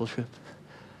discipleship.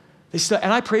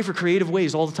 And I pray for creative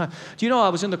ways all the time. Do you know I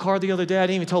was in the car the other day? I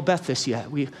didn't even tell Beth this yet.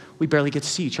 We barely get to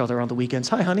see each other on the weekends.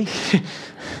 Hi, honey.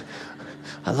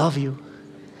 I love you.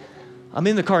 I'm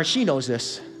in the car, and she knows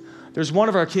this. There's one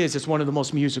of our kids that's one of the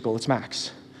most musical. It's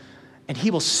Max. And he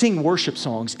will sing worship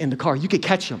songs in the car. You could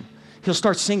catch him. He'll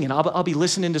start singing. I'll be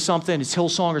listening to something, it's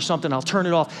Hillsong or something. I'll turn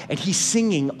it off, and he's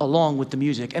singing along with the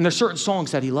music. And there's certain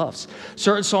songs that he loves,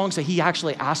 certain songs that he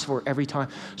actually asks for every time.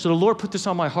 So the Lord put this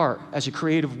on my heart as a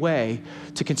creative way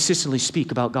to consistently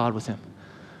speak about God with him.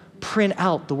 Print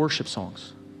out the worship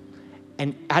songs.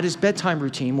 And at his bedtime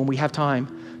routine, when we have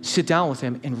time, sit down with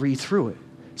him and read through it.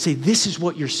 Say, this is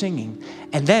what you're singing.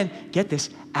 And then, get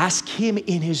this, ask him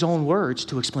in his own words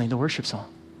to explain the worship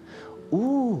song.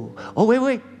 Ooh, oh,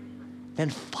 wait. Then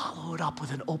follow it up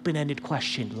with an open-ended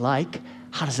question like,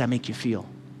 how does that make you feel?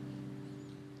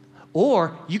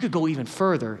 Or you could go even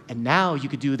further, and now you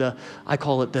could do I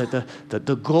call it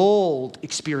the gold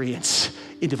experience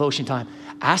in devotion time.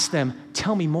 Ask them,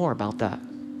 tell me more about that.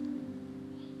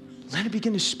 Let him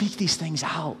begin to speak these things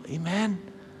out, amen?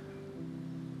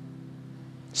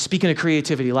 Speaking of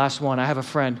creativity, last one, I have a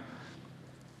friend.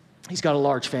 He's got a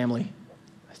large family.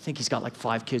 I think he's got like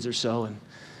 5 kids or so, and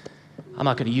I'm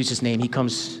not going to use his name.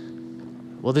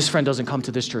 This friend doesn't come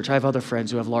to this church. I have other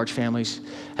friends who have large families,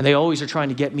 and they always are trying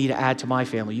to get me to add to my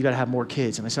family. You got to have more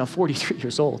kids. And I said, I'm 43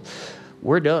 years old.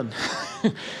 We're done.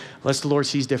 Unless the Lord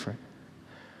sees different.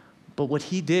 But what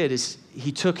he did is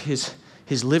he took his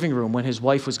living room when his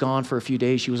wife was gone for a few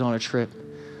days. She was on a trip.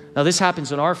 Now, this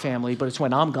happens in our family, but it's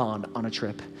when I'm gone on a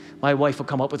trip. My wife will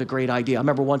come up with a great idea. I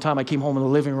remember one time I came home in the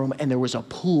living room, and there was a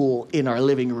pool in our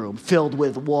living room filled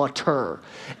with water.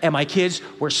 And my kids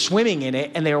were swimming in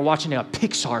it, and they were watching a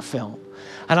Pixar film.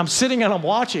 And I'm sitting and I'm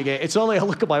watching it. It's only I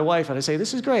look at my wife, and I say,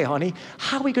 this is great, honey.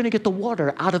 How are we going to get the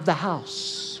water out of the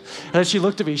house? And then she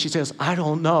looked at me, she says, I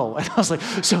don't know. And I was like,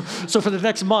 so for the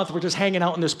next month, we're just hanging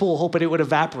out in this pool, hoping it would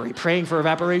evaporate, praying for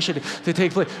evaporation to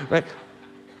take place, right?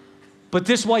 But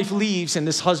this wife leaves, and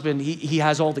this husband, he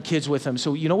has all the kids with him.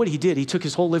 So you know what he did? He took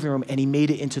his whole living room, and he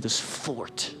made it into this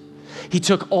fort. He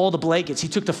took all the blankets. He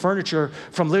took the furniture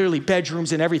from literally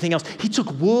bedrooms and everything else. He took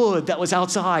wood that was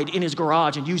outside in his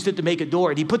garage and used it to make a door.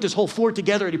 And he put this whole fort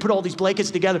together, and he put all these blankets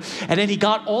together. And then he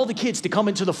got all the kids to come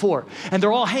into the fort. And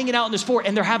they're all hanging out in this fort,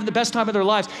 and they're having the best time of their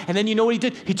lives. And then you know what he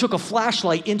did? He took a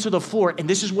flashlight into the fort, and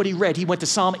this is what he read. He went to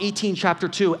Psalm 18, chapter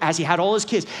 2, as he had all his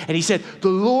kids. And he said, the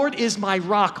Lord is my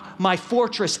rock, my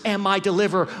fortress, and my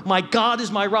deliverer. My God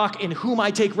is my rock, in whom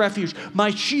I take refuge, my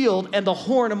shield and the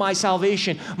horn of my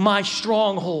salvation, my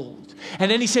stronghold. And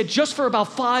then he said, just for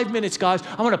about 5 minutes, guys,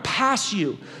 I'm going to pass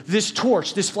you this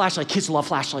torch, this flashlight. Kids love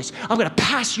flashlights. I'm going to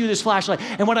pass you this flashlight.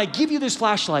 And when I give you this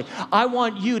flashlight, I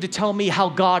want you to tell me how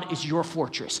God is your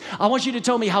fortress. I want you to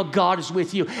tell me how God is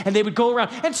with you. And they would go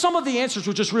around. And some of the answers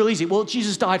were just real easy. Well,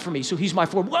 Jesus died for me, so he's my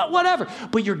fortress. Well, whatever.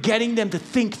 But you're getting them to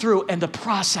think through and to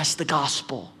process the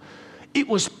gospel. It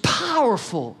was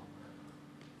powerful.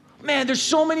 Man, there's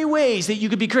so many ways that you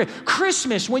could be creative.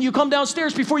 Christmas, when you come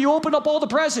downstairs before you open up all the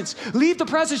presents, leave the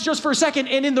presents just for a second,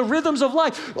 and in the rhythms of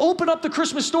life, open up the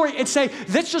Christmas story and say,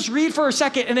 let's just read for a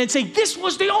second, and then say, this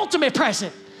was the ultimate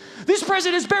present. This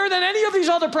present is better than any of these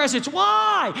other presents.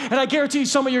 Why? And I guarantee you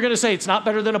some of you are going to say, it's not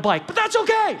better than a bike, but that's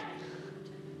okay.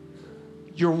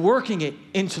 You're working it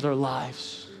into their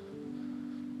lives.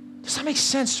 Does that make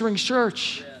sense during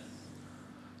church?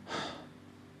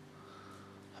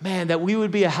 Man, that we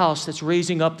would be a house that's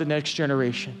raising up the next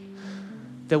generation.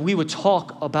 That we would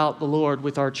talk about the Lord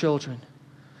with our children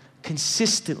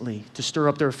consistently to stir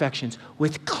up their affections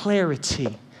with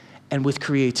clarity and with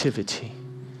creativity.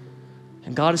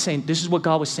 And God is saying, this is what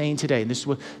God was saying today. And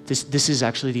this is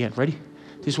actually the end. Ready?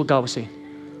 This is what God was saying.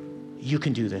 You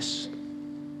can do this.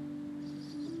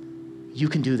 You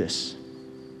can do this.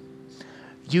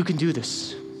 You can do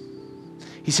this.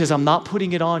 He says, I'm not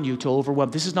putting it on you to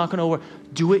overwhelm. This is not going to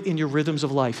do it in your rhythms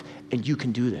of life, and you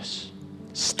can do this.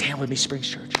 Stand with me, Springs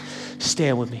Church.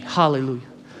 Stand with me. Hallelujah.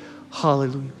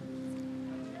 Hallelujah.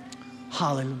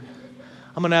 Hallelujah.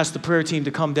 I'm going to ask the prayer team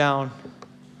to come down.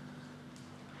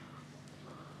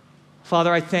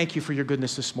 Father, I thank you for your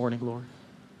goodness this morning, Lord.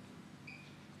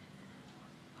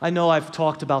 I know I've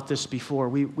talked about this before.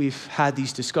 We've had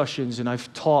these discussions, and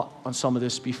I've taught on some of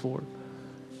this before.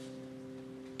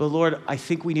 But Lord, I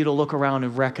think we need to look around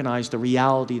and recognize the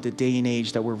reality of the day and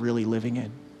age that we're really living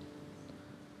in.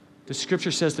 The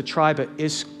scripture says the tribe of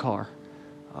Issachar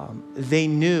they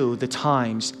knew the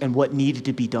times and what needed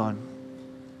to be done.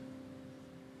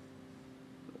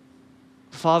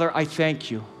 Father, I thank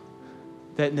you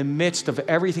that in the midst of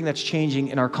everything that's changing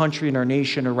in our country and our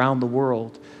nation around the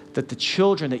world, that the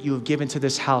children that you have given to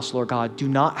this house, Lord God, do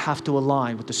not have to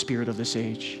align with the spirit of this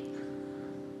age.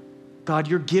 God,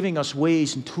 you're giving us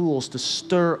ways and tools to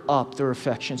stir up their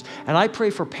affections. And I pray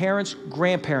for parents,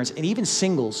 grandparents, and even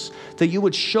singles that you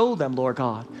would show them, Lord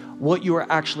God, what you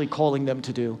are actually calling them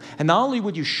to do. And not only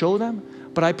would you show them,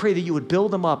 but I pray that you would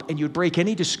build them up and you would break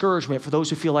any discouragement for those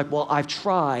who feel like, well, I've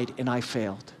tried and I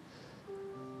failed.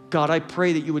 God, I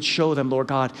pray that you would show them, Lord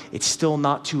God, it's still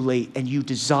not too late, and you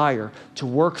desire to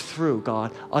work through,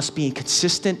 God, us being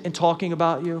consistent in talking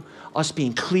about you, us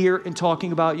being clear in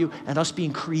talking about you, and us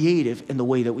being creative in the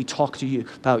way that we talk to you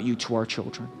about you to our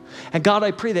children. And God,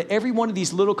 I pray that every one of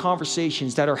these little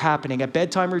conversations that are happening at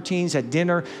bedtime routines, at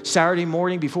dinner, Saturday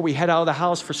morning, before we head out of the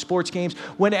house for sports games,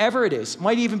 whenever it is,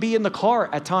 might even be in the car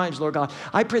at times, Lord God,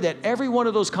 I pray that every one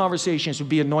of those conversations would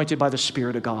be anointed by the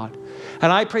Spirit of God.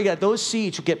 And I pray that those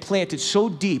seeds would get planted so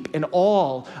deep in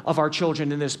all of our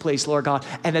children in this place, Lord God,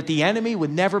 and that the enemy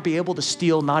would never be able to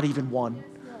steal not even one.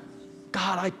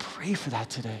 God, I pray for that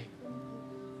today.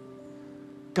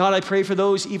 God, I pray for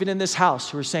those even in this house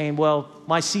who are saying, well,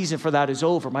 my season for that is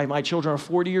over. My children are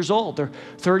 40 years old. They're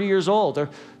 30 years old.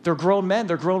 They're grown men.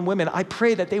 They're grown women. I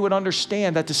pray that they would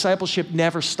understand that discipleship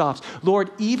never stops.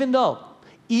 Lord, even though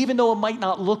it might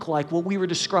not look like what we were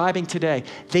describing today,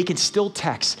 they can still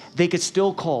text, they could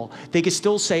still call, they could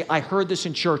still say, I heard this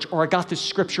in church, or I got this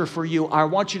scripture for you. I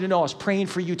want you to know I was praying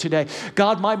for you today.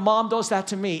 God, my mom does that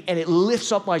to me, and it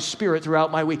lifts up my spirit throughout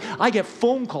my week. I get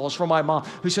phone calls from my mom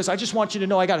who says, I just want you to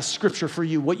know I got a scripture for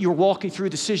you, what you're walking through,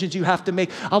 decisions you have to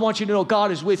make. I want you to know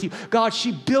God is with you. God,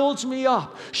 she builds me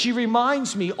up. She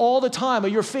reminds me all the time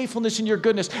of your faithfulness and your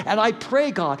goodness. And I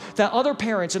pray, God, that other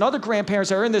parents and other grandparents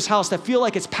that are in this house that feel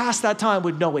like it's past that time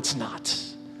would know it's not.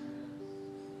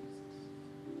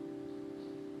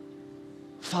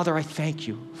 Father, I thank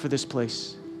you for this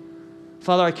place.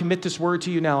 Father, I commit this word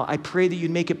to you now. I pray that you'd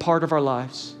make it part of our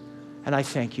lives. And I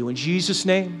thank you. In Jesus'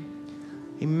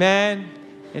 name, amen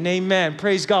and amen.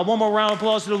 Praise God. One more round of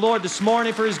applause to the Lord this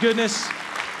morning for his goodness.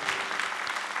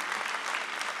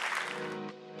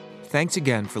 Thanks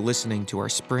again for listening to our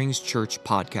Springs Church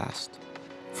podcast.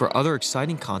 For other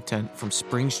exciting content from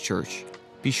Springs Church,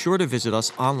 be sure to visit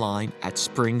us online at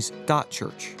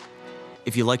springs.church.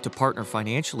 If you'd like to partner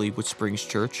financially with Springs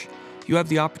Church, you have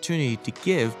the opportunity to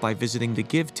give by visiting the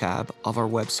Give tab of our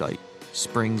website,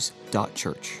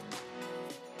 springs.church.